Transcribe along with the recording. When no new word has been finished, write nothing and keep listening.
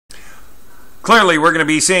Clearly, we're going to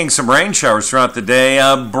be seeing some rain showers throughout the day.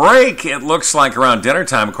 A break, it looks like, around dinner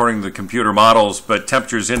time, according to the computer models, but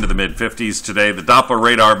temperatures into the mid-50s today. The Doppler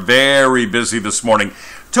radar very busy this morning.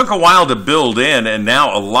 Took a while to build in, and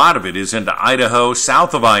now a lot of it is into Idaho,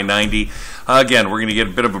 south of I-90. Again, we're going to get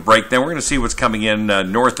a bit of a break. Then we're going to see what's coming in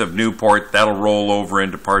north of Newport. That'll roll over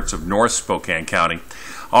into parts of North Spokane County.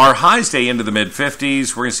 Our highs day into the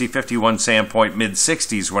mid-50s. We're going to see 51 Sandpoint,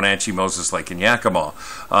 mid-60s, Wenatchee, Moses Lake, and Yakima.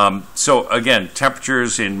 So, again,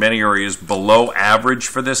 temperatures in many areas below average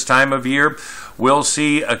for this time of year. We'll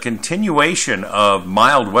see a continuation of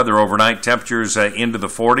mild weather overnight, temperatures into the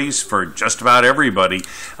 40s for just about everybody.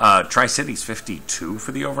 Tri-Cities 52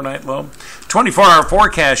 for the overnight low. 24-hour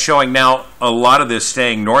forecast showing now a lot of this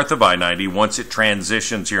staying north of I-90 once it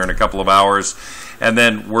transitions here in a couple of hours. And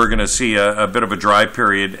then we're going to see a bit of a dry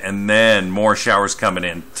period and then more showers coming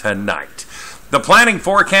in tonight. The planning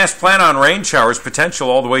forecast plan on rain showers potential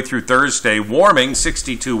all the way through Thursday. Warming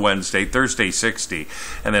 62 Wednesday, Thursday 60,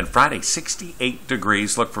 and then Friday 68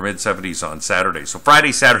 degrees. Look for mid-70s on Saturday. So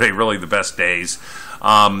Friday, Saturday really the best days.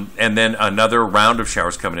 And then another round of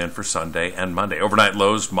showers coming in for Sunday and Monday. Overnight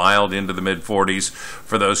lows mild into the mid-40s.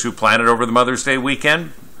 For those who plan it over the Mother's Day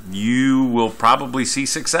weekend, you will probably see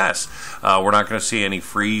success. We're not going to see any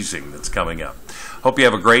freezing that's coming up. Hope you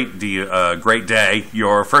have a great day.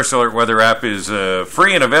 Your First Alert Weather app is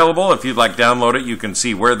free and available. If you'd like to download it, you can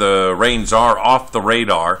see where the rains are off the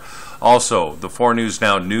radar. Also, the 4 News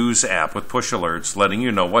Now news app with push alerts letting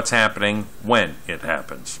you know what's happening when it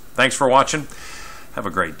happens. Thanks for watching. Have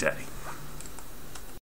a great day.